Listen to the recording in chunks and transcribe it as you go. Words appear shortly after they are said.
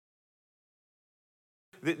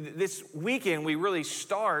this weekend, we really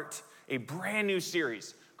start a brand new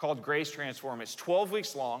series called Grace Transform. It's 12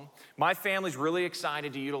 weeks long. My family's really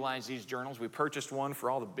excited to utilize these journals. We purchased one for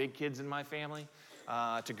all the big kids in my family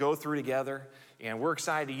to go through together, and we're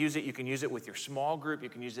excited to use it. You can use it with your small group. You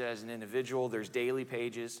can use it as an individual. There's daily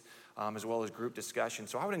pages as well as group discussion.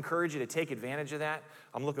 So I would encourage you to take advantage of that.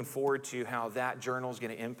 I'm looking forward to how that journal is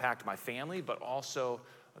going to impact my family, but also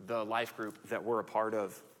the life group that we're a part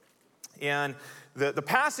of. And the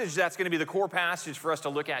passage that's going to be the core passage for us to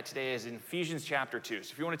look at today is in Ephesians chapter 2.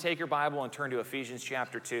 So if you want to take your Bible and turn to Ephesians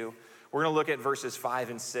chapter 2, we're going to look at verses 5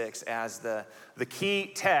 and 6 as the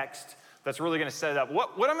key text that's really going to set it up.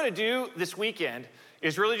 What I'm going to do this weekend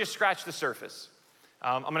is really just scratch the surface.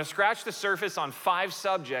 I'm going to scratch the surface on 5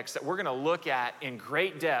 subjects that we're going to look at in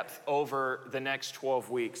great depth over the next 12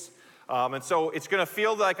 weeks. And so it's going to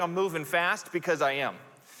feel like I'm moving fast because I am.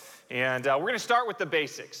 And we're going to start with the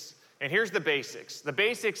basics. And here's the basics. The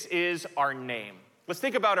basics is our name. Let's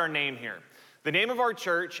think about our name here. The name of our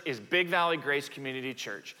church is Big Valley Grace Community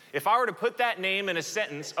Church. If I were to put that name in a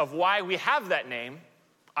sentence of why we have that name,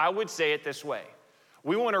 I would say it this way.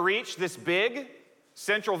 We want to reach this big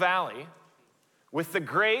Central Valley with the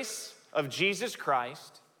grace of Jesus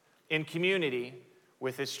Christ in community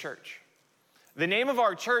with his church. The name of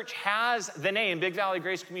our church has the name Big Valley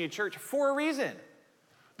Grace Community Church for a reason.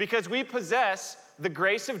 Because we possess the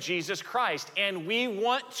grace of Jesus Christ, and we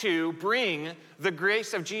want to bring the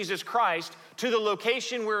grace of Jesus Christ to the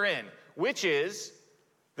location we're in, which is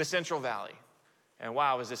the Central Valley. And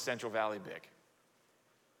wow, is this Central Valley big.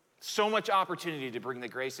 So much opportunity to bring the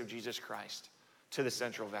grace of Jesus Christ to the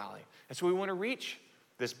Central Valley. And so we want to reach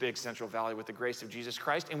this big Central Valley with the grace of Jesus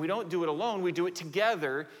Christ, and we don't do it alone, we do it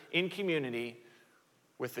together in community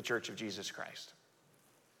with the Church of Jesus Christ.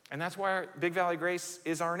 And that's why our Big Valley Grace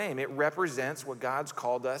is our name. It represents what God's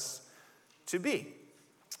called us to be.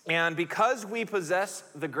 And because we possess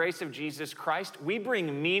the grace of Jesus Christ, we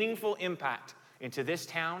bring meaningful impact into this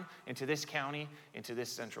town, into this county, into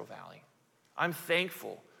this Central Valley. I'm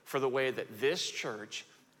thankful for the way that this church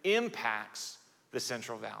impacts the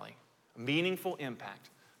Central Valley. Meaningful impact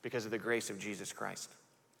because of the grace of Jesus Christ.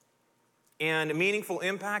 And meaningful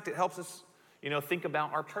impact, it helps us, think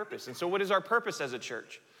about our purpose. And so what is our purpose as a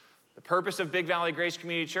church? The purpose of Big Valley Grace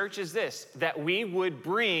Community Church is this, that we would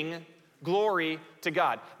bring glory to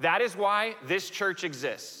God. That is why this church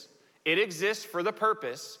exists. It exists for the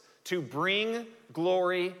purpose to bring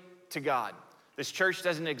glory to God. This church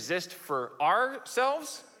doesn't exist for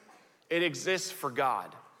ourselves. It exists for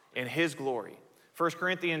God and his glory. 1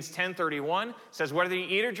 Corinthians 10:31 says, whether you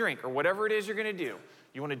eat or drink or whatever it is you're going to do,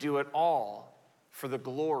 you want to do it all for the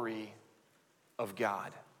glory of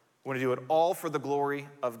God. We want to do it all for the glory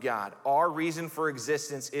of God. Our reason for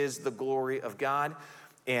existence is the glory of God,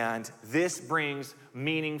 and this brings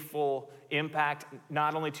meaningful impact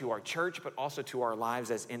not only to our church, but also to our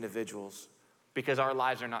lives as individuals, because our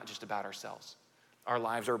lives are not just about ourselves. Our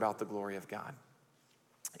lives are about the glory of God.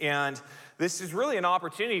 And this is really an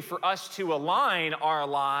opportunity for us to align our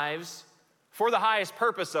lives for the highest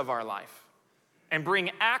purpose of our life and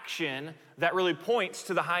bring action that really points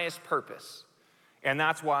to the highest purpose. And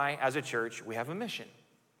that's why, as a church, we have a mission.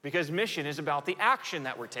 Because mission is about the action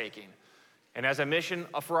that we're taking. And as a mission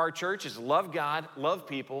for our church is love God, love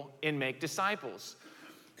people, and make disciples.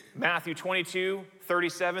 Matthew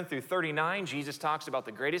 22:37 through 39, Jesus talks about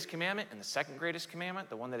the greatest commandment and the second greatest commandment,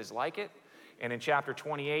 the one that is like it. And in chapter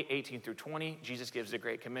 28:18 through 20, Jesus gives the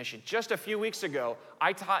Great Commission. Just a few weeks ago,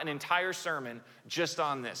 I taught an entire sermon just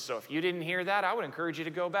on this. So if you didn't hear that, I would encourage you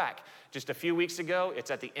to go back. Just a few weeks ago,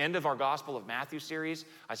 it's at the end of our Gospel of Matthew series.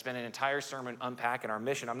 I spent an entire sermon unpacking our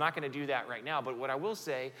mission. I'm not going to do that right now, but what I will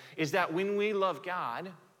say is that when we love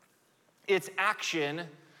God, it's action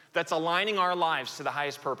that's aligning our lives to the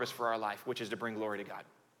highest purpose for our life, which is to bring glory to God.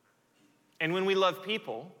 And when we love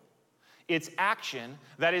people, it's action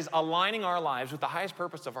that is aligning our lives with the highest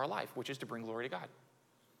purpose of our life, which is to bring glory to God.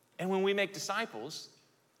 And when we make disciples,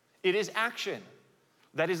 it is action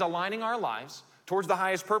that is aligning our lives towards the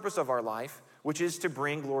highest purpose of our life, which is to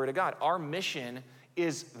bring glory to God. Our mission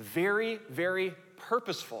is very, very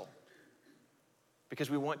purposeful because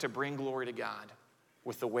we want to bring glory to God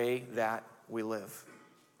with the way that we live.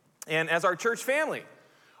 And as our church family,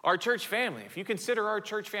 if you consider our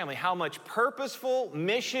church family, how much purposeful,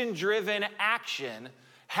 mission-driven action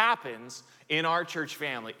happens in our church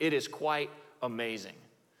family, it is quite amazing.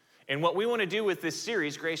 And what we want to do with this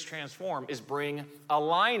series, Grace Transform, is bring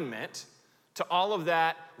alignment to all of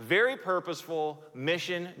that very purposeful,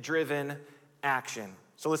 mission-driven action.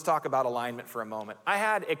 So let's talk about alignment for a moment. I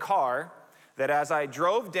had a car that as I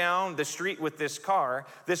drove down the street with this car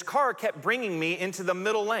kept bringing me into the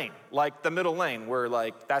middle lane, like the middle lane where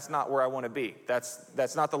like, that's not where I want to be.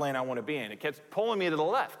 That's not the lane I want to be in. It kept pulling me to the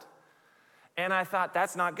left. And I thought,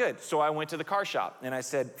 that's not good. So I went to the car shop and I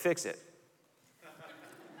said, fix it.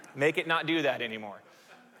 Make it not do that anymore.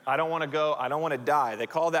 I don't want to die. They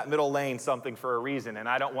call that middle lane something for a reason, and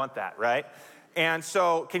I don't want that, right? And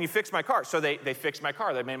so, can you fix my car? So they fixed my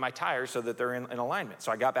car. They made my tires so that they're in alignment. So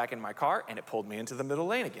I got back in my car, and it pulled me into the middle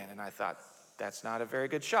lane again. And I thought, that's not a very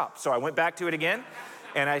good shop. So I went back to it again,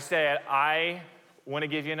 and I said, I want to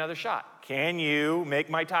give you another shot. Can you make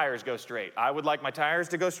my tires go straight? I would like my tires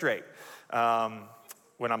to go straight.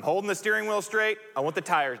 When I'm holding the steering wheel straight, I want the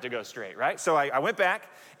tires to go straight, right? So I went back,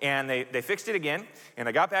 and they fixed it again, and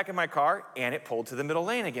I got back in my car, and it pulled to the middle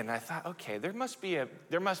lane again. And I thought, okay, there must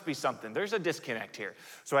be something. There's a disconnect here.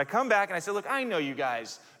 So I come back, and I said, look, I know you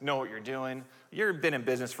guys know what you're doing. You've been in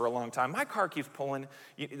business for a long time. My car keeps pulling.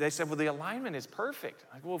 They said, well, the alignment is perfect.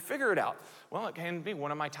 I go, well, figure it out. Well, it can be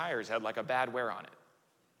one of my tires had like a bad wear on it.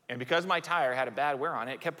 And because my tire had a bad wear on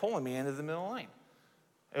it, it kept pulling me into the middle lane.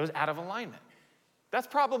 It was out of alignment. That's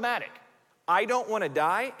problematic. I don't want to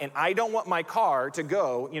die, and I don't want my car to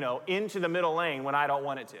go, into the middle lane when I don't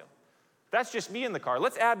want it to. That's just me in the car.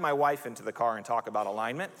 Let's add my wife into the car and talk about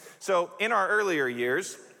alignment. So in our earlier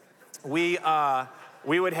years, we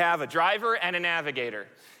would have a driver and a navigator,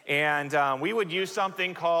 and we would use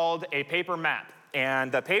something called a paper map.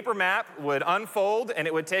 And the paper map would unfold, and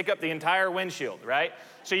it would take up the entire windshield, right?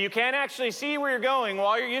 So you can't actually see where you're going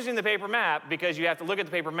while you're using the paper map because you have to look at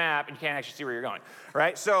the paper map and you can't actually see where you're going,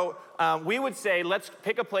 right? So we would say, let's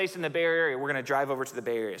pick a place in the Bay Area. We're going to drive over to the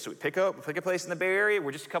Bay Area. So we pick a place in the Bay Area.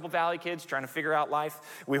 We're just a couple Valley kids trying to figure out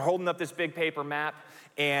life. We're holding up this big paper map.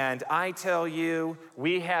 And I tell you,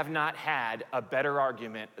 we have not had a better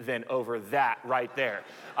argument than over that right there.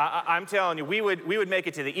 I'm telling you, we would make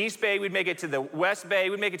it to the East Bay, we'd make it to the West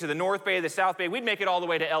Bay, we'd make it to the North Bay, the South Bay, we'd make it all the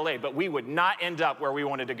way to LA, but we would not end up where we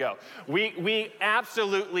wanted to go. We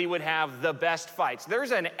absolutely would have the best fights.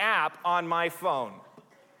 There's an app on my phone,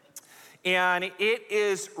 and it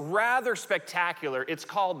is rather spectacular. It's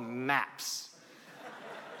called Maps.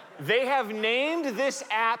 They have named this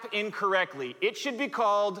app incorrectly. It should be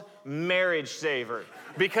called Marriage Saver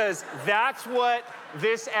because that's what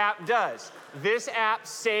this app does. This app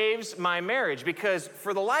saves my marriage because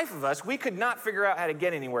for the life of us, we could not figure out how to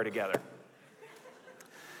get anywhere together.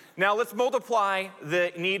 Now let's multiply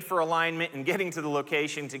the need for alignment and getting to the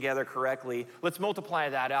location together correctly. Let's multiply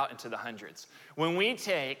that out into the hundreds. When we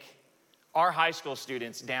take our high school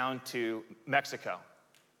students down to Mexico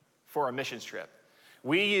for a missions trip,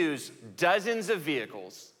 we use dozens of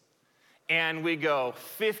vehicles, and we go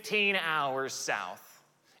 15 hours south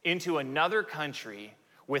into another country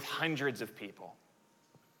with hundreds of people.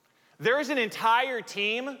 There's an entire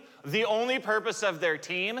team. The only purpose of their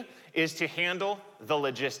team is to handle the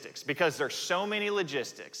logistics because there's so many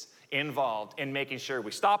logistics involved in making sure we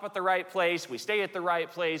stop at the right place, we stay at the right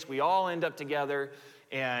place, we all end up together,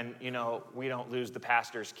 and we don't lose the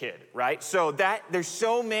pastor's kid, right? So there's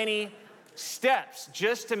so many steps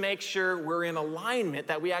just to make sure we're in alignment,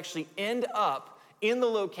 that we actually end up in the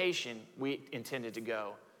location we intended to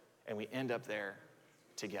go, and we end up there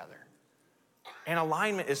together. And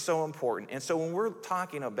alignment is so important. And so when we're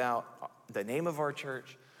talking about the name of our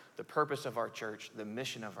church, the purpose of our church, the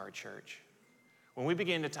mission of our church, when we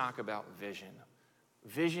begin to talk about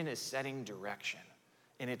vision is setting direction,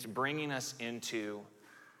 and it's bringing us into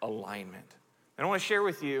alignment. And I want to share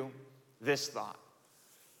with you this thought.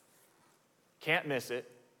 Can't miss it,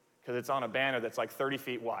 because it's on a banner that's like 30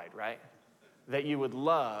 feet wide, right? That you would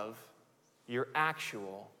love your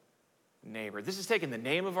actual neighbor. This is taking the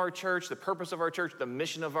name of our church, the purpose of our church, the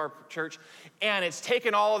mission of our church, and it's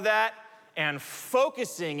taking all of that and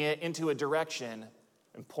focusing it into a direction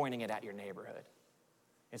and pointing it at your neighborhood.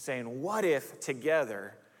 And saying, what if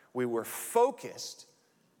together we were focused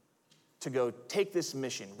to go take this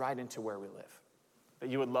mission right into where we live? That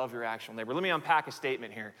you would love your actual neighbor. Let me unpack a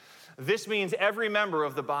statement here. This means every member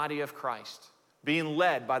of the body of Christ being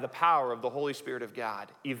led by the power of the Holy Spirit of God,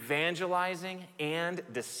 evangelizing and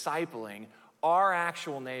discipling our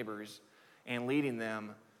actual neighbors and leading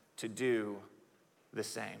them to do the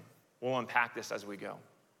same. We'll unpack this as we go.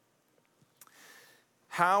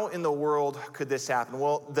 How in the world could this happen?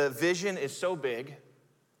 Well, the vision is so big,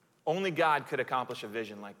 only God could accomplish a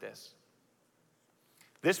vision like this.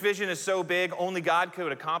 This vision is so big, only God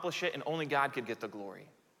could accomplish it, and only God could get the glory.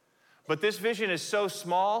 But this vision is so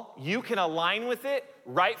small, you can align with it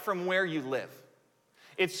right from where you live.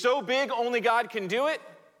 It's so big, only God can do it.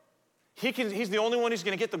 He's the only one who's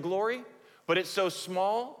going to get the glory, but it's so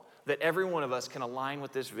small that every one of us can align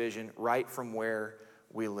with this vision right from where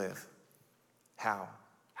we live. How?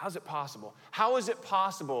 How's it possible? How is it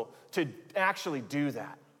possible to actually do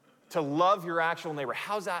that? To love your actual neighbor?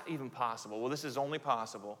 How's that even possible? Well, this is only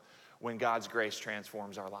possible when God's grace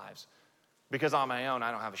transforms our lives. Because on my own,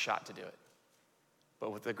 I don't have a shot to do it.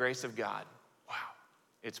 But with the grace of God, wow,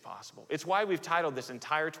 it's possible. It's why we've titled this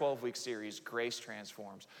entire 12-week series, Grace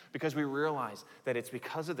Transforms, because we realize that it's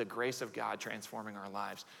because of the grace of God transforming our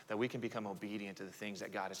lives that we can become obedient to the things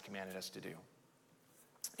that God has commanded us to do.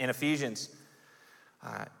 In Ephesians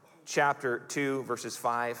chapter 2, verses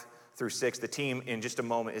 5 through 6, the team in just a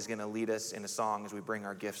moment is going to lead us in a song as we bring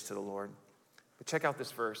our gifts to the Lord. But check out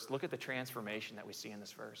this verse. Look at the transformation that we see in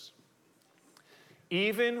this verse.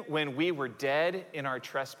 Even when we were dead in our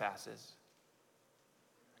trespasses,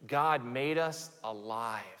 God made us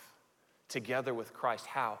alive together with Christ.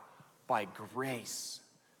 How? By grace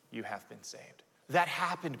you have been saved. That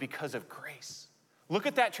happened because of grace. Look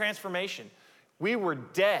at that transformation. We were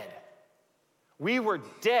dead. We were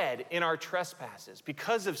dead in our trespasses.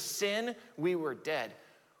 Because of sin, we were dead.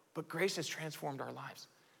 But grace has transformed our lives.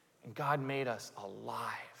 And God made us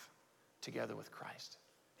alive together with Christ.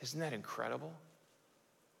 Isn't that incredible?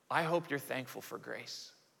 I hope you're thankful for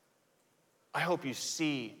grace. I hope you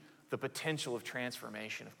see the potential of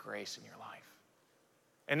transformation of grace in your life.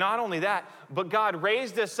 And not only that, but God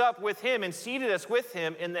raised us up with him and seated us with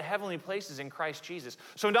him in the heavenly places in Christ Jesus.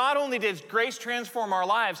 So not only did grace transform our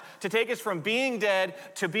lives to take us from being dead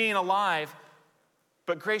to being alive,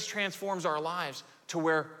 but grace transforms our lives to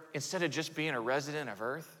where instead of just being a resident of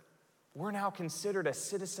earth, we're now considered a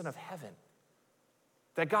citizen of heaven.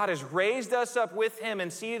 That God has raised us up with him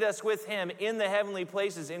and seated us with him in the heavenly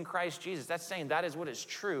places in Christ Jesus. That's saying that is what is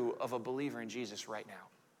true of a believer in Jesus right now.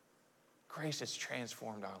 Grace has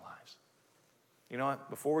transformed our lives. You know what?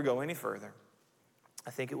 Before we go any further, I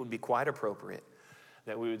think it would be quite appropriate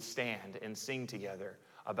that we would stand and sing together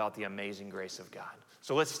about the amazing grace of God.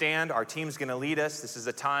 So let's stand. Our team's going to lead us. This is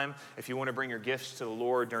a time, if you want to bring your gifts to the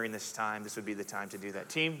Lord during this time, this would be the time to do that.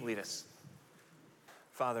 Team, lead us.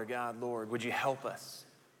 Father God, Lord, would you help us?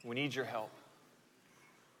 We need your help.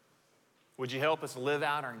 Would you help us live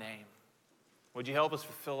out our name? Would you help us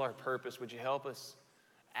fulfill our purpose? Would you help us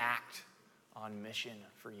act on mission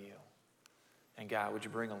for you? And God, would you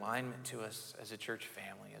bring alignment to us as a church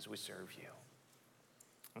family as we serve you?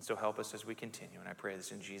 And so help us as we continue. And I pray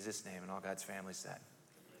this in Jesus' name, and all God's family said.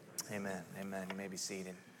 Amen. Amen. You may be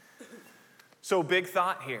seated. So big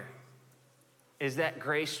thought here is that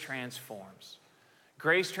grace transforms.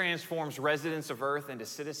 Grace transforms residents of earth into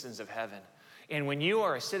citizens of heaven. And when you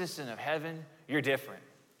are a citizen of heaven, you're different.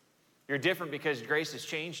 You're different because grace has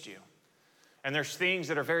changed you. And there's things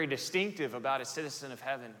that are very distinctive about a citizen of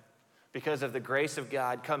heaven because of the grace of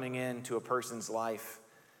God coming into a person's life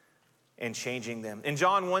and changing them. In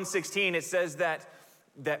John 1:16, it says that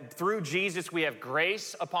through Jesus we have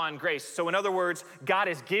grace upon grace. So in other words, God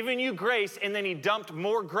has given you grace and then he dumped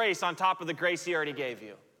more grace on top of the grace he already gave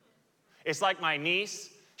you. It's like my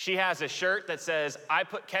niece. She has a shirt that says, I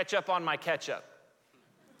put ketchup on my ketchup.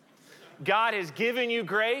 God has given you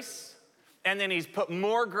grace, and then he's put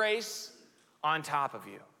more grace on top of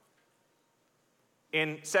you.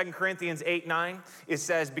 In 2 Corinthians 8:9, it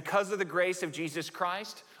says, because of the grace of Jesus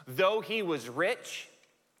Christ, though he was rich,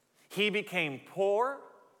 he became poor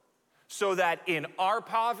so that in our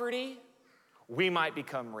poverty, we might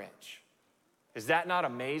become rich. Is that not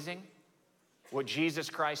amazing? What Jesus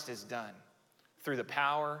Christ has done through the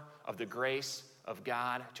power of the grace of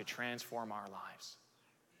God to transform our lives.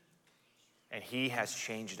 And he has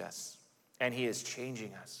changed us, and he is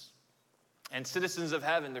changing us. And citizens of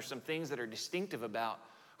heaven, there's some things that are distinctive about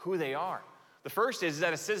who they are. The first is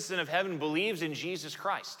that a citizen of heaven believes in Jesus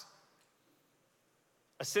Christ.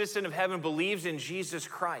 A citizen of heaven believes in Jesus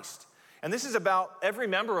Christ. And this is about every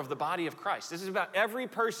member of the body of Christ. This is about every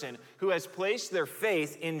person who has placed their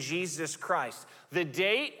faith in Jesus Christ. The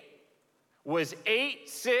date was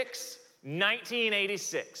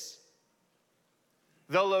 8/6/1986.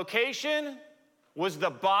 The location was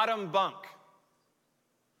the bottom bunk.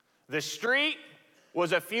 The street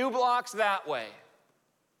was a few blocks that way.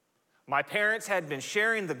 My parents had been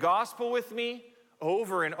sharing the gospel with me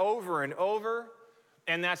over and over and over.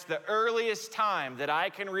 And that's the earliest time that I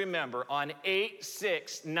can remember on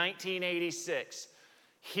 8/6/1986,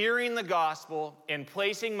 hearing the gospel and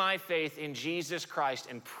placing my faith in Jesus Christ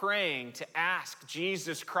and praying to ask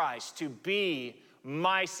Jesus Christ to be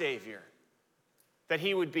my Savior, that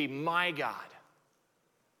he would be my God.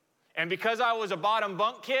 And because I was a bottom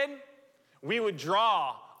bunk kid, we would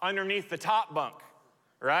draw underneath the top bunk.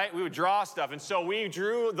 right? We would draw stuff. And so we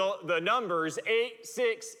drew the numbers 8,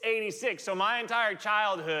 6, 86. So my entire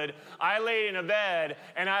childhood, I laid in a bed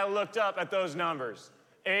and I looked up at those numbers.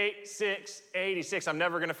 8, 6, 86. I'm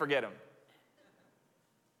never going to forget them.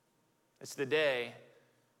 It's the day,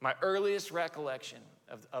 my earliest recollection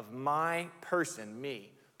of my person,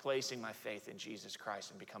 me, placing my faith in Jesus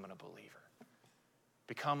Christ and becoming a believer.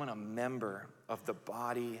 Becoming a member of the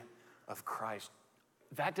body of Christ.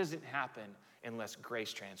 That doesn't happen unless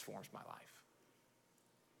grace transforms my life.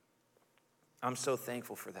 I'm so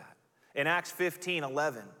thankful for that. In Acts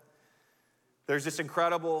 15:11, there's this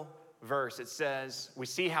incredible verse. It says, we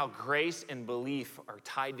see how grace and belief are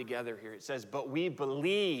tied together here. It says, but we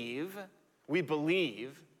believe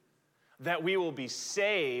that we will be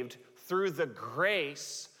saved through the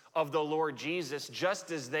grace of the Lord Jesus,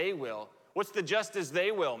 just as they will. What's the just as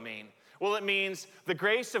they will mean? Well, it means the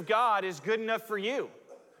grace of God is good enough for you.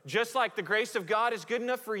 Just like the grace of God is good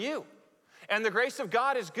enough for you. And the grace of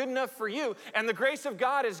God is good enough for you. And the grace of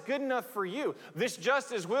God is good enough for you. This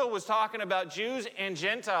just as Will was talking about Jews and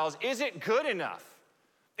Gentiles. Is it good enough?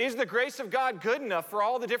 Is the grace of God good enough for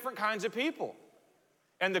all the different kinds of people?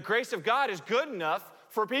 And the grace of God is good enough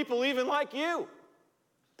for people even like you.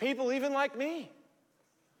 People even like me.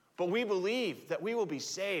 But we believe that we will be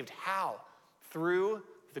saved. How? Through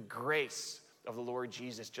the grace of the Lord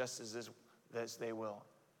Jesus, just as they will.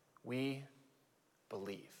 We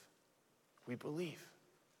believe. We believe.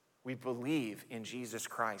 We believe in Jesus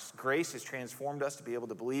Christ. Grace has transformed us to be able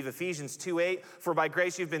to believe. Ephesians 2:8, for by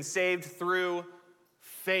grace you've been saved through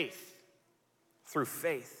faith. Through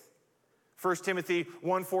faith. 1 Timothy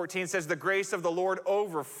 1:14 says, the grace of the Lord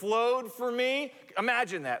overflowed for me.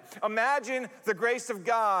 Imagine that. Imagine the grace of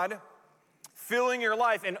God filling your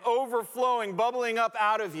life and overflowing, bubbling up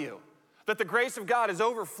out of you. That the grace of God is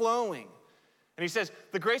overflowing. And he says,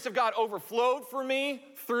 the grace of God overflowed for me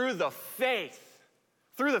through the faith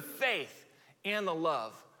and the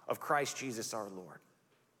love of Christ Jesus our Lord.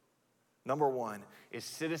 Number one is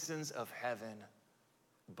citizens of heaven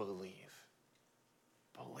believe.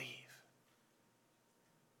 Believe.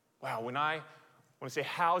 Wow, when I say,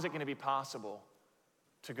 how is it going to be possible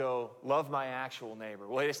to go love my actual neighbor?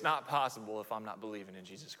 Well, it's not possible if I'm not believing in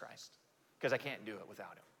Jesus Christ, because I can't do it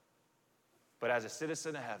without him. But as a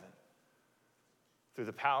citizen of heaven, through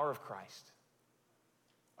the power of Christ,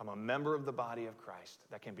 I'm a member of the body of Christ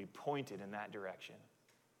that can be pointed in that direction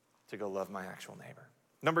to go love my actual neighbor.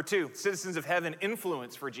 Number two, citizens of heaven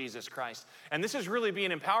influence for Jesus Christ. And this is really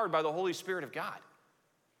being empowered by the Holy Spirit of God.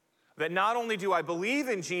 That not only do I believe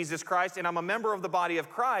in Jesus Christ and I'm a member of the body of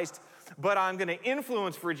Christ, but I'm going to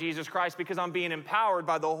influence for Jesus Christ because I'm being empowered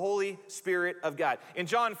by the Holy Spirit of God. In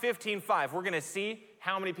John 15:5, we're going to see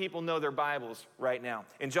how many people know their Bibles right now.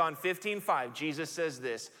 In John 15:5, Jesus says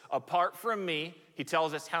this, apart from me, he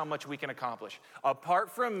tells us how much we can accomplish. Apart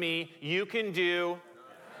from me, you can do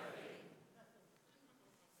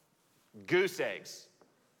goose eggs,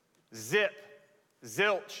 zip,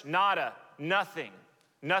 zilch, nada, nothing.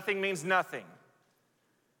 Nothing means nothing.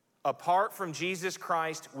 Apart from Jesus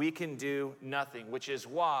Christ, we can do nothing, which is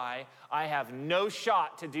why I have no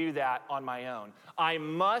shot to do that on my own. I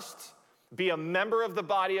must be a member of the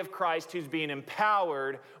body of Christ who's being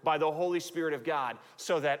empowered by the Holy Spirit of God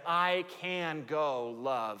so that I can go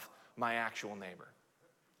love my actual neighbor.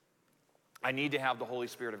 I need to have the Holy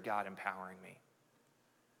Spirit of God empowering me.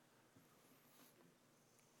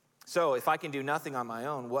 So if I can do nothing on my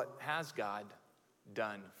own, what has God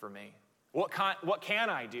done for me? What can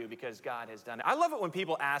I do because God has done it? I love it when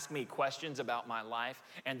people ask me questions about my life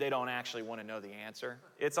and they don't actually want to know the answer.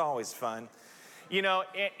 It's always fun. You know,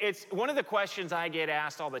 it's one of the questions I get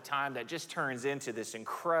asked all the time that just turns into this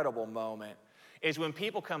incredible moment is when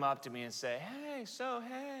people come up to me and say, hey, so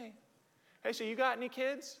you got any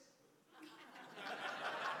kids?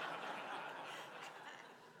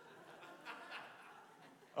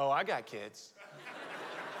 Oh, I got kids.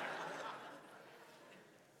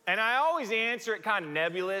 And I always answer it kind of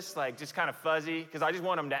nebulous, like just kind of fuzzy, because I just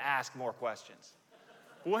want them to ask more questions.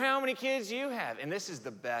 Well, how many kids do you have? And this is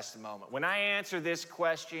the best moment. When I answer this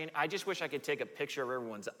question, I just wish I could take a picture of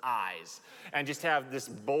everyone's eyes and just have this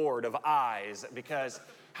board of eyes, because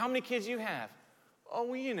how many kids do you have? Oh,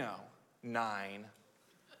 well, you know, 9.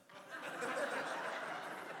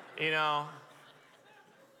 You know,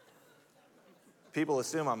 people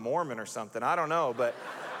assume I'm Mormon or something. I don't know, but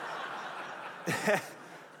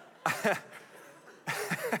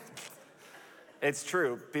it's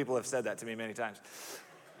true. People have said that to me many times.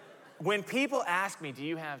 When people ask me, do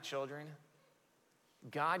you have children?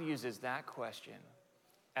 God uses that question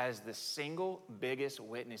as the single biggest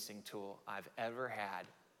witnessing tool I've ever had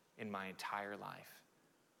in my entire life.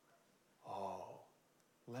 oh,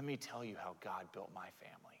 let me tell you how God built my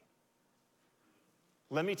family.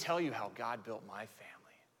 Let me tell you how God built my family.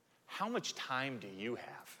 How much time do you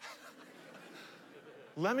have?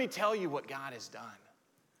 Let me tell you what God has done.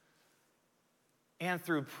 And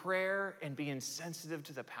through prayer and being sensitive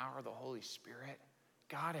to the power of the Holy Spirit,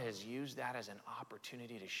 God has used that as an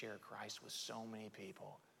opportunity to share Christ with so many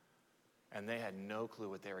people. And they had no clue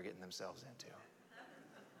what they were getting themselves into.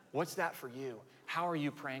 What's that for you? How are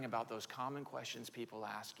you praying about those common questions people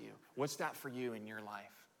ask you? What's that for you in your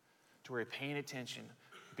life? To where you're paying attention,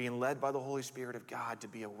 being led by the Holy Spirit of God to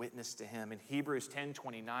be a witness to him. In Hebrews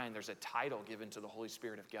 10:29, there's a title given to the Holy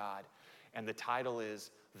Spirit of God. And the title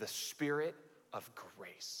is the Spirit of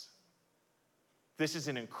Grace. This is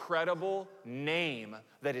an incredible name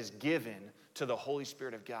that is given to the Holy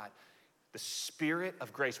Spirit of God. The Spirit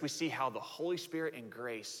of Grace. We see how the Holy Spirit and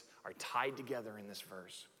grace are tied together in this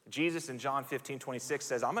verse. Jesus in John 15:26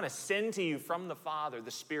 says, I'm going to send to you from the Father the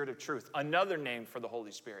Spirit of truth. Another name for the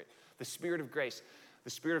Holy Spirit. The Spirit of grace. The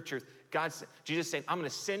Spirit of truth. Jesus saying, I'm going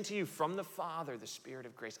to send to you from the Father the Spirit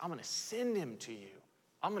of grace. I'm going to send him to you.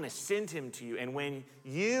 I'm going to send him to you. And when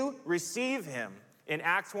you receive him, in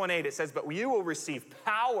Acts 1:8 it says, but you will receive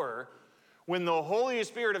power when the Holy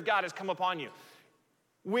Spirit of God has come upon you.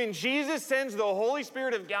 When Jesus sends the Holy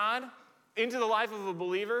Spirit of God into the life of a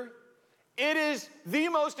believer, it is the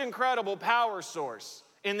most incredible power source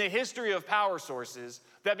in the history of power sources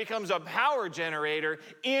that becomes a power generator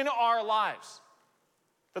in our lives.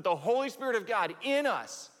 That the Holy Spirit of God in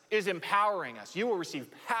us is empowering us. You will receive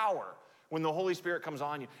power when the Holy Spirit comes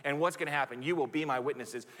on you. And what's going to happen? You will be my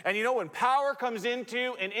witnesses. And you know, when power comes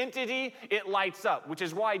into an entity, it lights up, which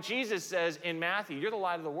is why Jesus says in Matthew, you're the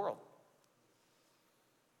light of the world.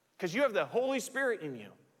 Because you have the Holy Spirit in you.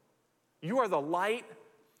 You are the light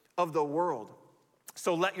of the world.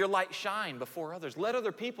 So let your light shine before others. Let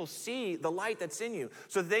other people see the light that's in you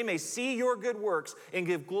so that they may see your good works and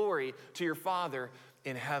give glory to your Father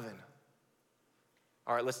in heaven.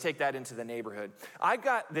 All right, let's take that into the neighborhood. I've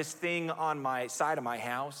got this thing on my side of my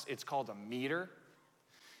house. It's called a meter,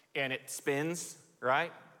 and it spins,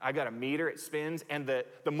 right? I got a meter, it spins, and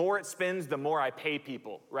the more it spins, the more I pay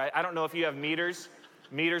people, right? I don't know if you have meters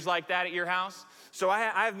like that at your house. So I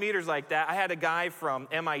have meters like that. I had a guy from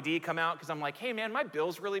MID come out because I'm like, hey man, my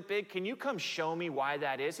bill's really big. Can you come show me why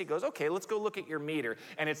that is? He goes, okay, let's go look at your meter.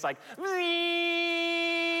 And it's like,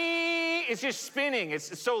 it's just spinning.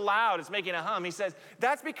 It's so loud, it's making a hum. He says,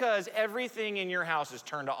 that's because everything in your house is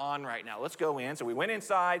turned on right now. Let's go in. So we went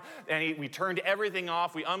inside and we turned everything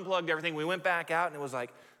off. We unplugged everything. We went back out and it was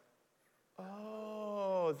like,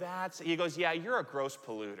 oh, he goes, yeah, you're a gross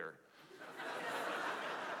polluter.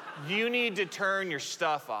 You need to turn your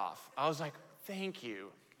stuff off. I was like, thank you.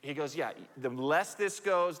 He goes, yeah, the less this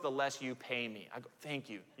goes, the less you pay me. I go,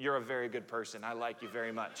 thank you. You're a very good person. I like you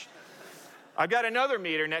very much. I've got another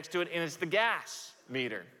meter next to it, and it's the gas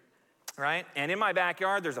meter, right? And in my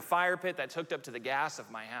backyard, there's a fire pit that's hooked up to the gas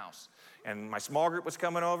of my house. And my small group was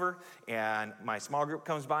coming over, and my small group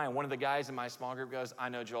comes by, and one of the guys in my small group goes, I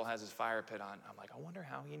know Joel has his fire pit on. I'm like, I wonder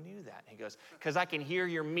how he knew that. And he goes, because I can hear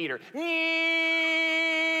your meter.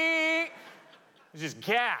 It's just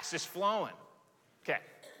gas, just flowing. Okay,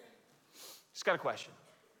 just got a question.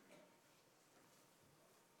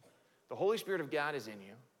 The Holy Spirit of God is in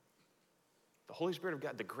you. The Holy Spirit of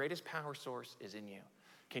God, the greatest power source is in you.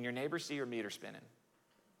 Can your neighbor see your meter spinning?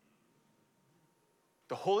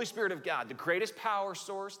 The Holy Spirit of God, the greatest power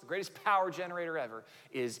source, the greatest power generator ever,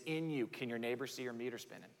 is in you. Can your neighbor see your meter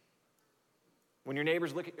spinning? When your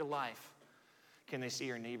neighbors look at your life, can they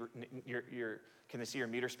see can they see your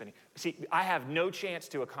meter spinning? See, I have no chance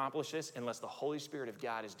to accomplish this unless the Holy Spirit of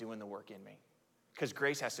God is doing the work in me. Because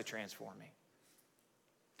grace has to transform me.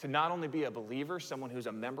 To not only be a believer, someone who's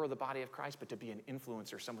a member of the body of Christ, but to be an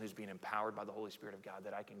influencer, someone who's being empowered by the Holy Spirit of God,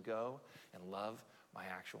 that I can go and love my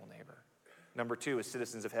actual neighbor. Number 2 is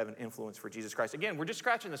citizens of heaven influence for Jesus Christ. Again, we're just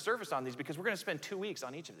scratching the surface on these because we're going to spend 2 weeks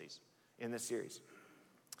on each of these in this series.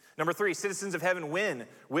 Number 3, citizens of heaven win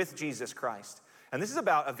with Jesus Christ. And this is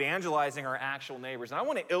about evangelizing our actual neighbors. And I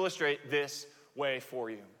want to illustrate this way for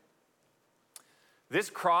you. This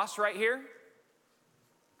cross right here,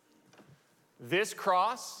 this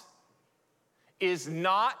cross is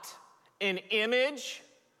not an image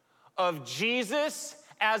of Jesus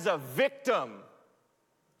as a victim.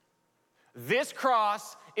 This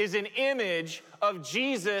cross is an image of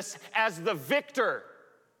Jesus as the victor.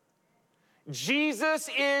 Jesus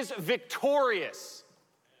is victorious.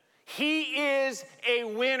 He is a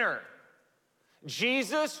winner.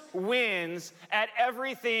 Jesus wins at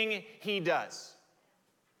everything he does.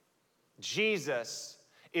 Jesus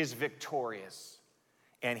is victorious.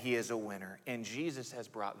 and he is a winner. And Jesus has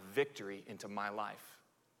brought victory into my life.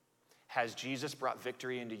 Has Jesus brought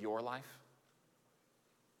victory into your life?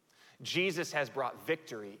 Jesus has brought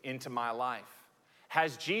victory into my life.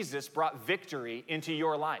 Has Jesus brought victory into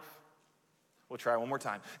your life? We'll try one more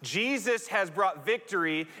time. Jesus has brought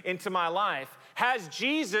victory into my life. Has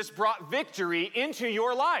Jesus brought victory into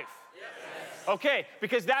your life? Yes. Okay,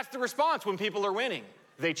 because that's the response when people are winning.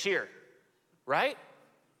 They cheer, right?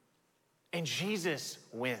 And Jesus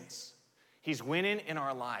wins. He's winning in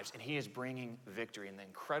our lives, and he is bringing victory. And the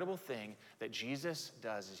incredible thing that Jesus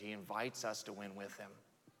does is he invites us to win with him.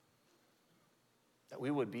 That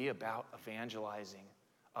we would be about evangelizing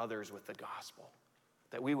others with the gospel.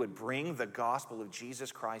 That we would bring the gospel of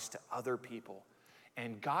Jesus Christ to other people.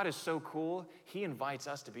 And God is so cool, he invites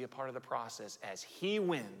us to be a part of the process as he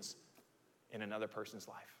wins in another person's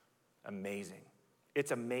life. Amazing.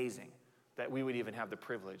 It's amazing that we would even have the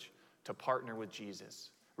privilege to partner with Jesus,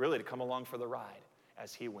 really to come along for the ride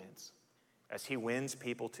as he wins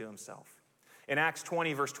people to himself. In Acts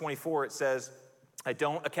 20, verse 24, it says, I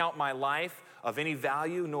don't account my life of any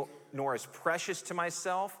value, nor as precious to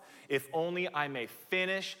myself, if only I may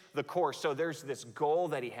finish the course. So there's this goal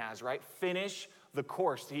that he has, right? Finish the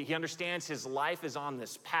course. He understands his life is on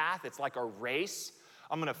this path. It's like a race.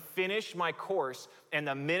 I'm going to finish my course and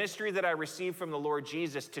the ministry that I received from the Lord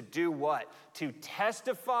Jesus to do what? To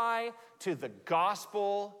testify to the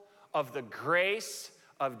gospel of the grace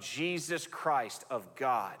of Jesus Christ, of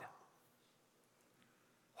God.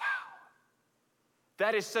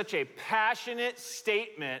 That is such a passionate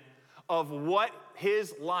statement of what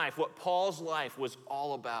his life, what Paul's life was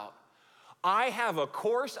all about. I have a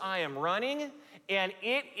course I am running, and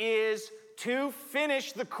it is to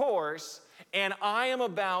finish the course, and I am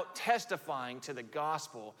about testifying to the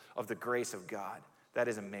gospel of the grace of God. That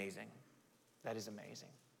is amazing. That is amazing.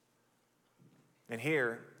 And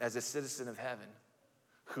here, as a citizen of heaven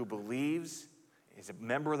who believes, is a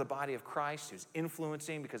member of the body of Christ, who's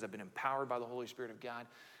influencing because I've been empowered by the Holy Spirit of God,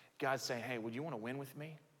 God's saying, hey, would you want to win with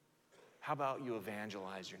me? How about you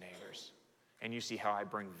evangelize your neighbors? And you see how I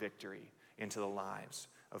bring victory into the lives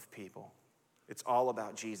of people. It's all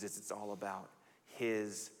about Jesus. It's all about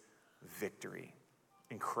his victory.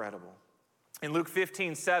 Incredible. In Luke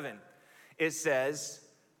 15:7, it says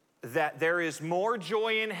that there is more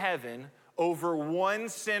joy in heaven over one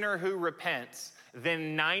sinner who repents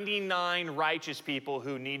than 99 righteous people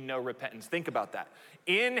who need no repentance. Think about that.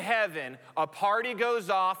 In heaven, a party goes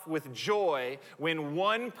off with joy when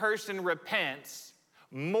one person repents.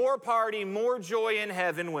 More party, more joy in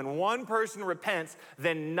heaven when one person repents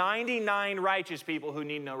than 99 righteous people who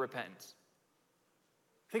need no repentance.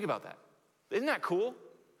 Think about that. Isn't that cool?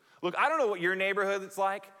 Look, I don't know what your neighborhood is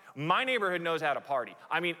like. My neighborhood knows how to party.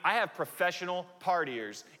 I mean, I have professional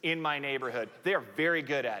partiers in my neighborhood. They are very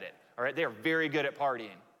good at it. All right, they are very good at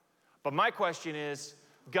partying. But my question is,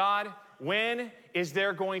 God, when is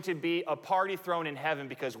there going to be a party thrown in heaven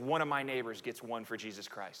because one of my neighbors gets one for Jesus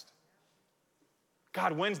Christ?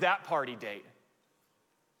 God, when's that party date?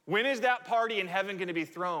 When is that party in heaven going to be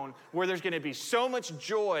thrown where there's going to be so much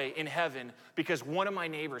joy in heaven because one of my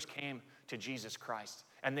neighbors came to Jesus Christ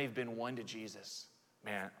and they've been won to Jesus?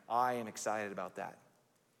 Man, I am excited about that.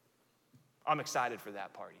 I'm excited for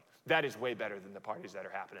that party. That is way better than the parties that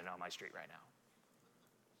are happening on my street right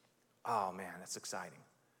now. Oh man, that's exciting.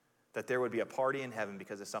 That there would be a party in heaven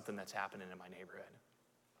because of something that's happening in my neighborhood.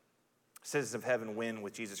 Citizens of heaven win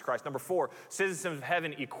with Jesus Christ. Number 4, citizens of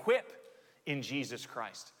heaven equip in Jesus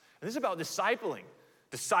Christ. And this is about discipling.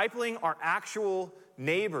 Discipling our actual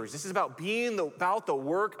neighbors. This is about about the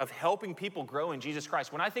work of helping people grow in Jesus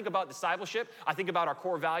Christ. When I think about discipleship, I think about our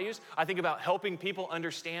core values. I think about helping people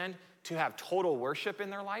understand to have total worship in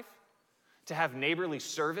their life, to have neighborly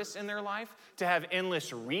service in their life, to have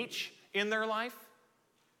endless reach in their life,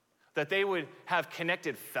 that they would have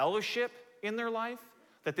connected fellowship in their life,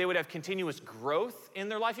 that they would have continuous growth in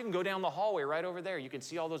their life. You can go down the hallway right over there. You can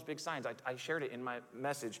see all those big signs. I shared it in my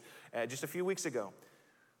message just a few weeks ago.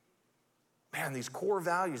 Man, these core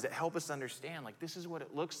values that help us understand, like, this is what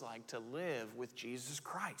it looks like to live with Jesus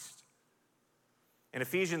Christ. In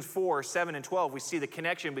Ephesians 4:7 and 12, we see the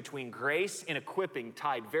connection between grace and equipping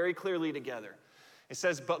tied very clearly together. It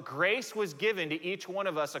says, but grace was given to each one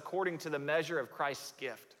of us according to the measure of Christ's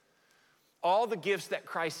gift. All the gifts that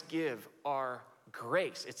Christ gives are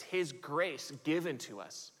grace. It's his grace given to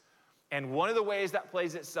us. And one of the ways that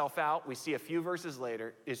plays itself out, we see a few verses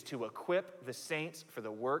later, is to equip the saints for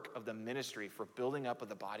the work of the ministry, for building up of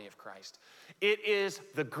the body of Christ. It is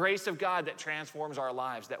the grace of God that transforms our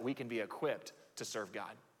lives that we can be equipped to serve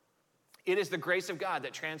God. It is the grace of God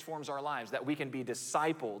that transforms our lives that we can be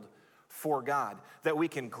discipled for God, that we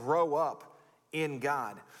can grow up in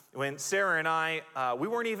God. When Sarah and I, we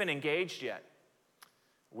weren't even engaged yet.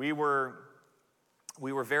 We were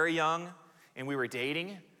very young and we were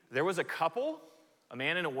dating. There was a couple, a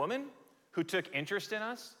man and a woman, who took interest in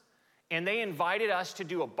us, and they invited us to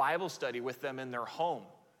do a Bible study with them in their home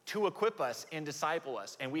to equip us and disciple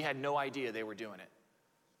us, and we had no idea they were doing it.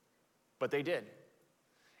 But they did.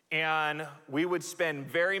 And we would spend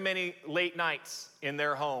very many late nights in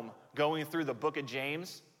their home going through the book of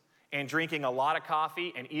James and drinking a lot of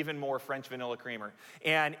coffee and even more French vanilla creamer.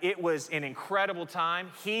 And it was an incredible time.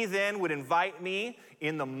 He then would invite me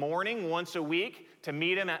in the morning once a week to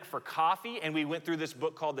meet him for coffee, and we went through this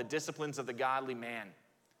book called The Disciplines of the Godly Man.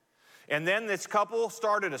 And then this couple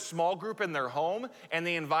started a small group in their home, and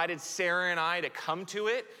they invited Sarah and I to come to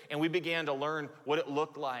it, and we began to learn what it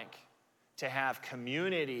looked like to have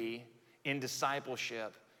community in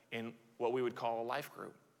discipleship in what we would call a life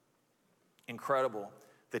group. Incredible.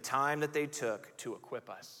 The time that they took to equip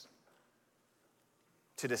us,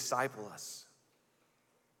 to disciple us.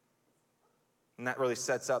 And that really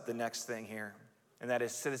sets up the next thing here, and that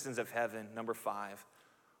is citizens of heaven, number 5.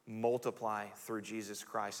 Multiply through Jesus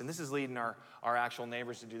Christ. And this is leading our actual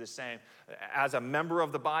neighbors to do the same. As a member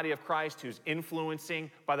of the body of Christ who's influencing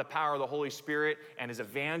by the power of the Holy Spirit and is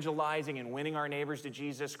evangelizing and winning our neighbors to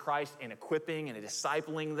Jesus Christ and equipping and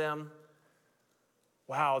discipling them,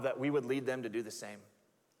 wow, that we would lead them to do the same.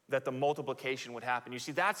 That the multiplication would happen. You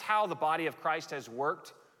see, that's how the body of Christ has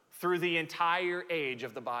worked through the entire age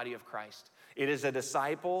of the body of Christ. It is a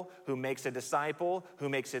disciple who makes a disciple, who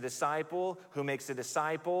makes a disciple, who makes a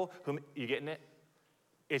disciple. You getting it?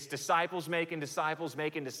 It's disciples making disciples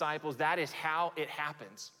making disciples. That is how it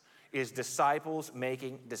happens, is disciples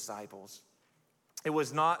making disciples. It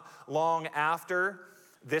was not long after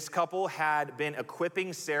this couple had been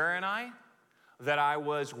equipping Sarah and I that I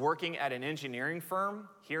was working at an engineering firm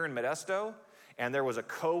here in Modesto, and there was a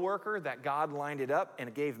coworker that God lined it up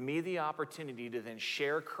and gave me the opportunity to then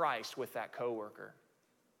share Christ with that coworker.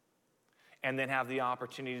 And then have the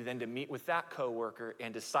opportunity then to meet with that coworker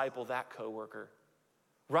and disciple that coworker.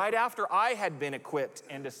 Right after I had been equipped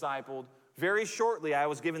and discipled, very shortly I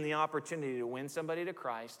was given the opportunity to win somebody to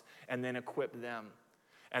Christ and then equip them.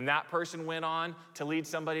 And that person went on to lead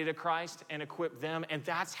somebody to Christ and equip them, and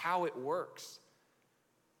that's how it works.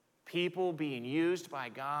 People being used by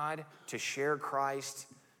God to share Christ,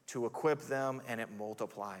 to equip them, and it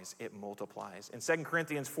multiplies. It multiplies. In 2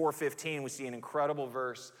 Corinthians 4:15, we see an incredible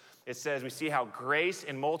verse. It says, we see how grace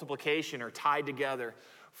and multiplication are tied together.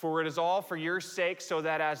 For it is all for your sake, so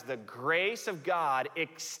that as the grace of God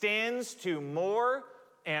extends to more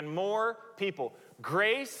and more people.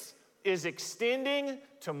 Grace is extending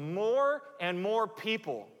to more and more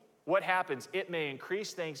people. What happens? It may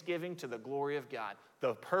increase thanksgiving to the glory of God.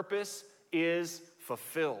 The purpose is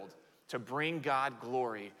fulfilled to bring God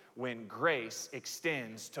glory when grace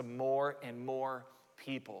extends to more and more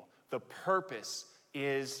people. The purpose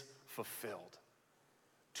is fulfilled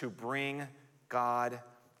to bring God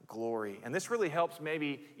glory. And this really helps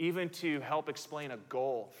maybe even to help explain a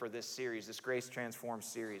goal for this series, this Grace Transformed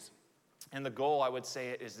series. And the goal, I would say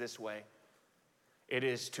it is this way. It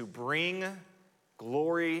is to bring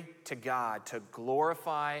glory to God, to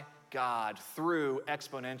glorify God through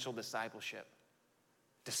exponential discipleship.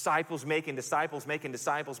 Disciples making disciples, making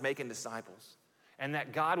disciples, making disciples. And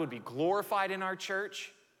that God would be glorified in our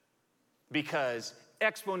church because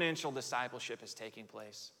exponential discipleship is taking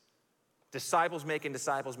place. Disciples making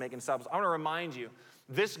disciples, making disciples. I want to remind you,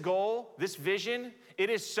 this goal, this vision, it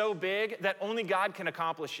is so big that only God can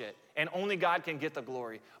accomplish it and only God can get the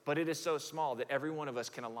glory. But it is so small that every one of us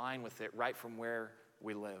can align with it right from where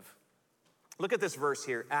we live. Look at this verse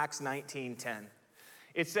here, Acts 19:10.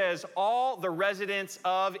 It says, all the residents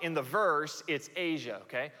of, in the verse, it's Asia,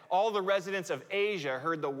 okay? All the residents of Asia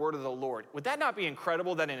heard the word of the Lord. Would that not be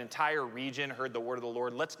incredible that an entire region heard the word of the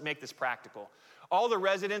Lord? Let's make this practical. All the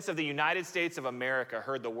residents of the United States of America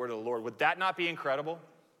heard the word of the Lord. Would that not be incredible?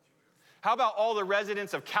 How about all the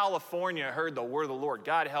residents of California heard the word of the Lord?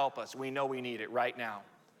 God help us. We know we need it right now.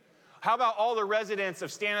 How about all the residents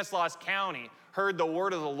of Stanislaus County heard the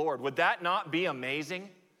word of the Lord? Would that not be amazing?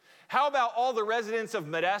 How about all the residents of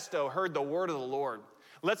Modesto heard the word of the Lord?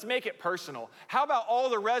 Let's make it personal. How about all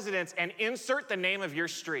the residents, and insert the name of your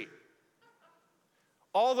street.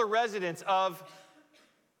 All the residents of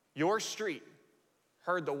your street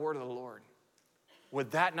heard the word of the Lord.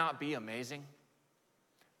 Would that not be amazing?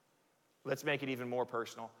 Let's make it even more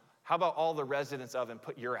personal. How about all the residents of, and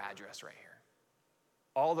put your address right here.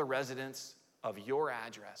 All the residents of your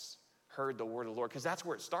address heard the word of the Lord, because that's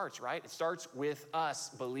where it starts, right? It starts with us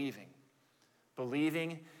believing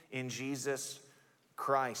believing in Jesus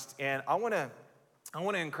Christ. And I want to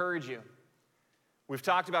encourage you. We've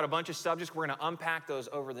talked about a bunch of subjects. We're going to unpack those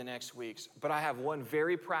over the next weeks. But I have one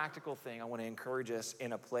very practical thing I want to encourage us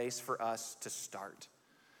in a place for us to start.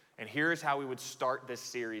 And here's how we would start this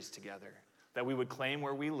series together, that we would claim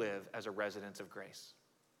where we live as a residence of grace.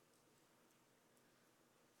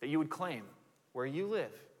 That you would claim where you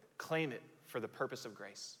live, claim it for the purpose of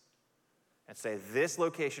grace. And say, this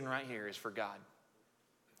location right here is for God.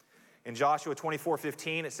 In Joshua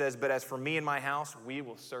 24:15, it says, but as for me and my house, we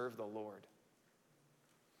will serve the Lord.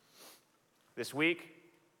 This week,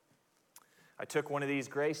 I took one of these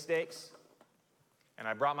grace stakes, and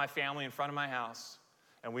I brought my family in front of my house,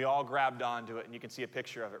 and we all grabbed onto it, and you can see a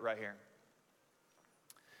picture of it right here.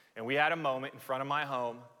 And we had a moment in front of my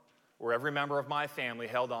home where every member of my family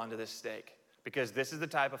held onto this stake, because this is the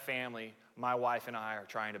type of family my wife and I are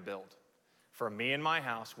trying to build. For me and my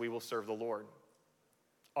house, we will serve the Lord.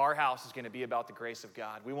 Our house is going to be about the grace of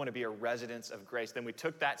God. We want to be a residence of grace. Then we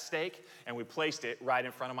took that stake and we placed it right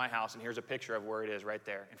in front of my house. And here's a picture of where it is right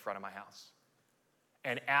there in front of my house.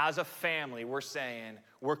 And as a family, we're saying,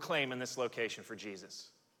 we're claiming this location for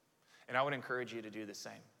Jesus. And I would encourage you to do the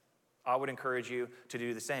same. I would encourage you to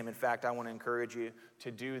do the same. In fact, I want to encourage you to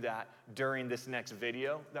do that during this next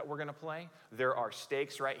video that we're going to play. There are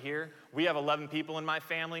stakes right here. We have 11 people in my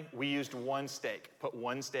family. We used one stake, put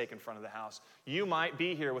one stake in front of the house. You might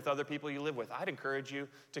be here with other people you live with. I'd encourage you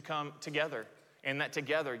to come together, and that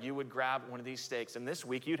together you would grab one of these stakes. And this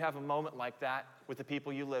week, you'd have a moment like that with the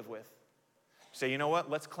people you live with. Say, you know what?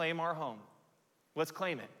 Let's claim our home. Let's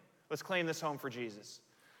claim it. Let's claim this home for Jesus.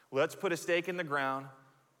 Let's put a stake in the ground.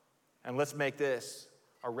 And let's make this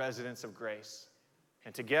a residence of grace.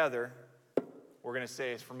 And together, we're going to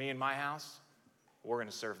say, it's for me and my house, we're going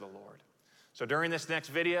to serve the Lord. So during this next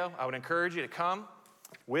video, I would encourage you to come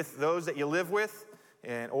with those that you live with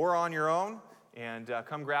or on your own, and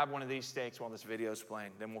come grab one of these stakes while this video is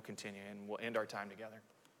playing. Then we'll continue, and we'll end our time together.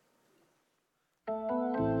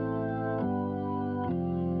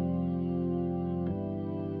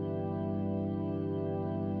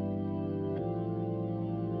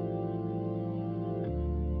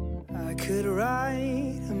 I could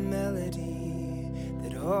write a melody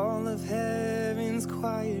that all of heaven's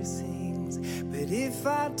choir sings, but if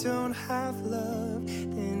I don't have love,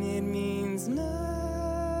 then it means nothing.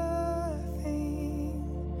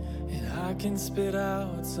 And I can spit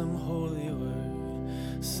out some holy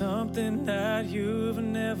word, something that you've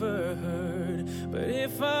never heard, but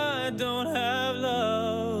if I don't have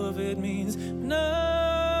love, it means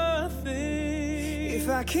nothing. If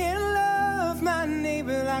I can't love my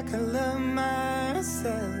neighbor like I love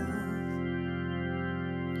myself,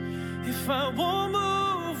 if I won't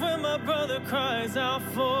move when my brother cries out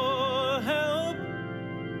for help,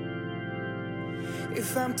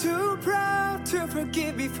 if I'm too proud to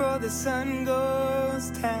forgive before the sun goes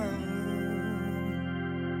down,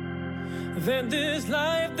 then this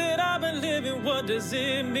life that I've been living, what does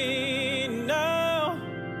it mean now?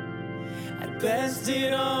 At best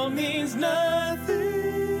it all means nothing.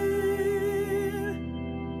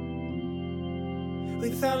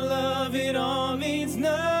 Without love, it all means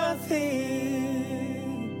nothing.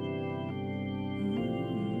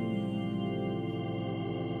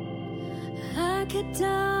 I could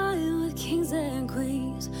die with kings and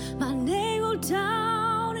queens, my name will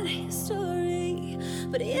down in history,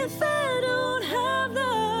 but if I don't have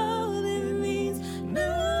love, it means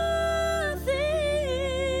nothing.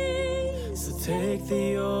 So take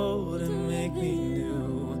the old and make me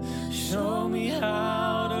new, show me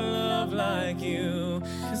how to love like you.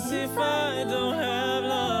 'Cause if I don't have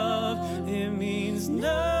love, it means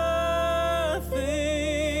nothing.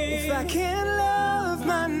 If I can't love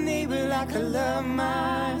my neighbor like I love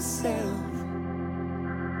myself,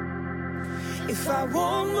 if I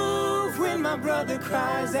won't move when my brother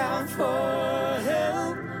cries out for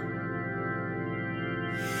help,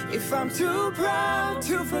 if I'm too proud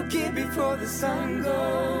to forgive before the sun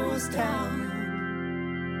goes down,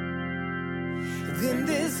 then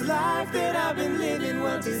this life that I've been living,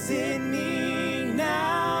 what does it mean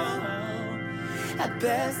now? At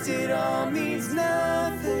best it all means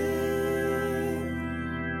nothing.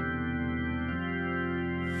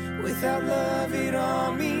 Without love it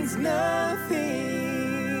all means nothing.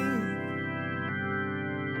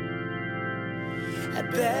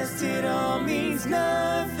 At best it all means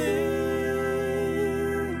nothing.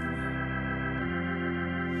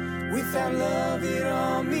 Without love it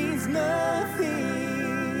all means nothing.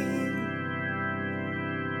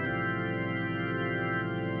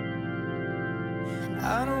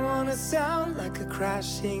 I don't want to sound like a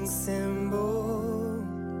crashing cymbal,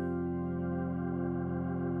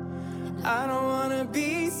 I don't wanna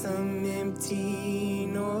be some empty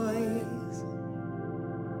noise.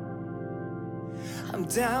 I'm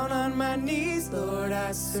down on my knees, Lord,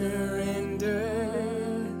 I surrender.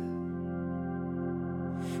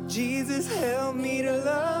 Jesus, help me to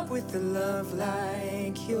love with a love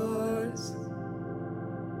like yours.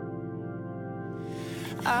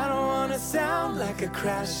 I don't wanna sound like a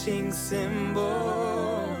crashing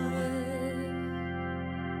cymbal.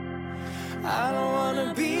 I don't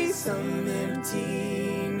wanna be some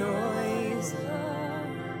empty noise.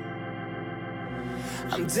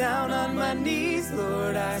 I'm down on my knees,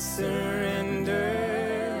 Lord, I surrender.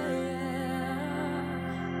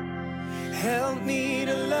 Help me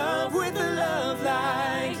to love with a love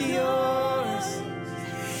like yours,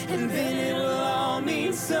 and then it will all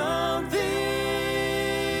mean something.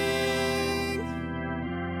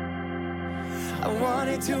 I want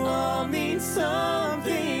it to all mean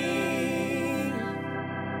something,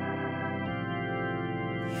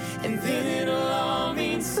 and then it'll all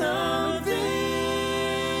mean something.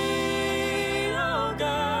 Oh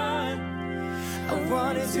God, I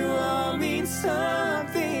want it to all mean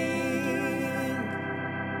something.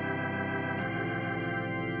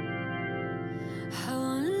 I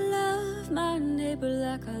wanna love my neighbor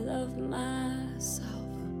like I love myself.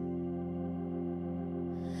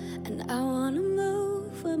 And I wanna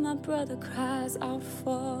move when my brother cries out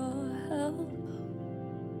for help.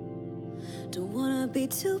 Don't wanna be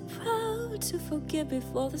too proud to forget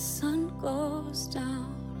before the sun goes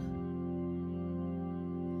down.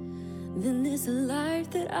 Then this life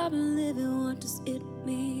that I've been living, what does it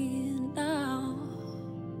mean now?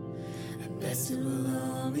 I bet it will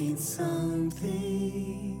all mean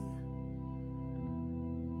something.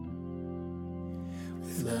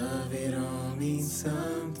 With love it all means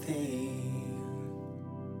something.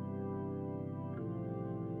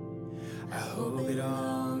 I hope it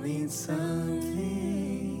all means something.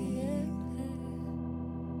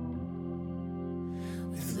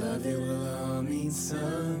 With love it will all mean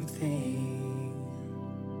something.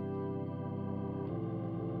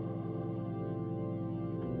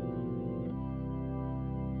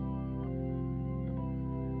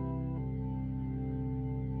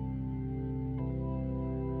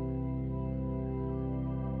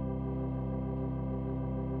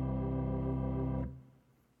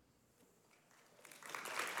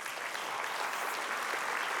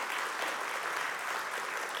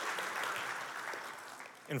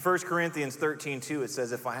 In 1 Corinthians 13:2, it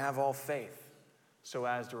says, if I have all faith so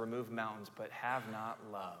as to remove mountains, but have not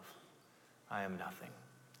love, I am nothing.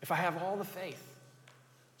 If I have all the faith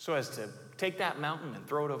so as to take that mountain and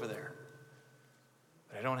throw it over there,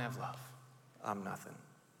 but I don't have love, I'm nothing.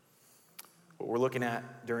 What we're looking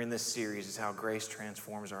at during this series is how grace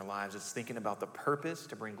transforms our lives. It's thinking about the purpose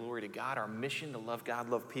to bring glory to God, our mission to love God,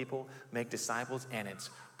 love people, make disciples, and it's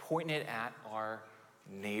pointing it at our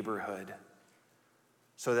neighborhood.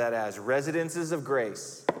 So that as residences of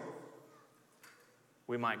grace,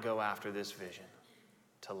 we might go after this vision,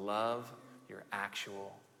 to love your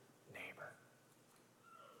actual neighbor.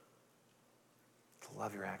 To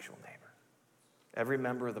love your actual neighbor. Every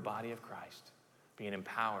member of the body of Christ being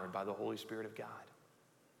empowered by the Holy Spirit of God,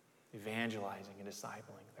 evangelizing and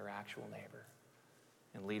discipling their actual neighbor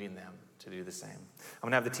and leading them to do the same. I'm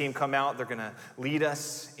going to have the team come out. They're going to lead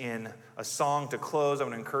us in a song to close. I'm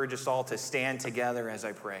going to encourage us all to stand together as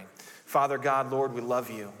I pray. Father God, Lord, we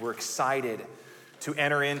love you. We're excited to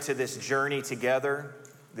enter into this journey together,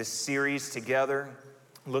 this series together,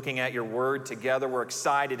 looking at your word together. We're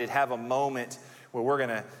excited to have a moment where we're going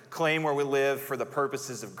to claim where we live for the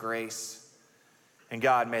purposes of grace. And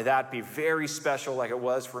God, may that be very special like it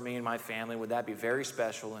was for me and my family. Would that be very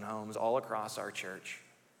special in homes all across our church?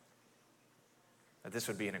 That this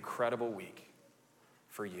would be an incredible week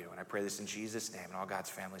for you. And I pray this in Jesus' name. And all God's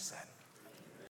family said.